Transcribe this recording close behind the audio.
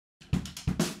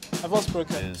A Voice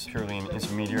broker is purely an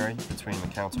intermediary between the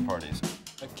counterparties.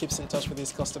 keeps in touch with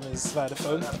his customers via the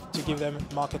phone to give them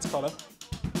market color.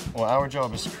 Well, our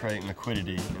job is to create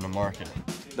liquidity in the market.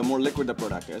 The more liquid the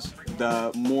product is,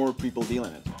 the more people deal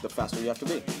in it, the faster you have to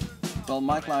be. Well,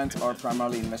 my clients are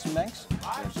primarily investment banks,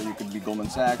 so you could be Goldman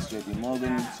Sachs, JP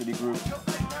Morgan, Citigroup.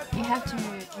 You have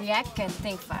to react and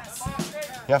think fast.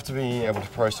 You have to be able to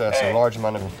process a large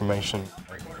amount of information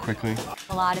quickly,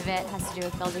 A lot of it has to do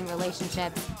with building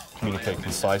relationships. communicate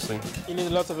concisely. You need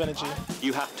a lot of energy.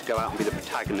 You have to go out and be the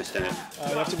protagonist in it.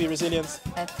 You have to be resilient.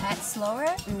 A tad slower,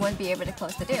 we won't be able to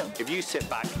close the deal. If you sit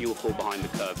back, you will fall behind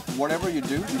the curve. Whatever you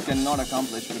do, you cannot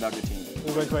accomplish without your team.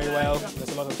 We work very well.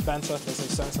 There's a lot of banter. There's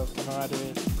a sense of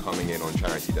camaraderie. Coming in on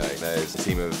charity day, there's a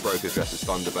team of brokers dressed as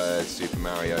Thunderbird, Super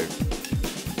Mario.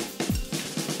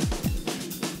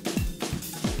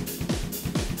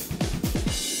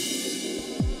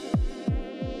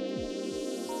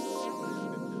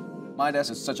 My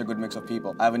desk is such a good mix of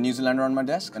people. I have a New Zealander on my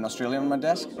desk, an Australian on my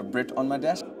desk, a Brit on my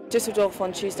desk. Düsseldorf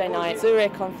on Tuesday night,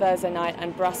 Zurich on Thursday night,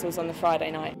 and Brussels on the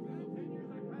Friday night.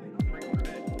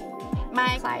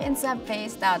 My clients are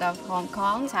based out of Hong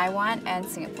Kong, Taiwan, and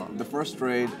Singapore. The first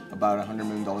trade, about $100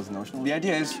 million notional. The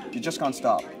idea is you just can't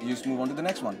stop. You just move on to the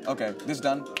next one. Okay, this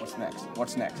done, what's next?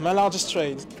 What's next? My largest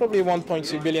trade, probably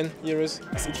 1.2 billion euros.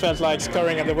 It felt like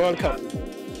scoring at the World Cup.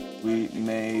 We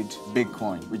made big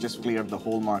coin. We just cleared the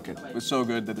whole market. It was so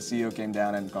good that the CEO came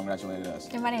down and congratulated us.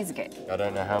 The money is good. I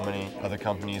don't know how many other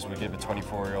companies would give a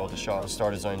 24-year-old a shot to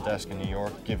start his own desk in New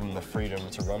York, give him the freedom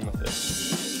to run with it.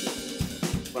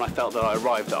 When I felt that I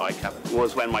arrived at ICAP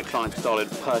was when my clients started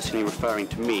personally referring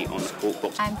to me on the cork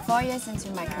books. I'm 4 years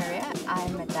into my career.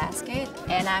 I'm a desk aide,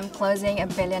 and I'm closing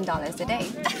 $1 billion a day.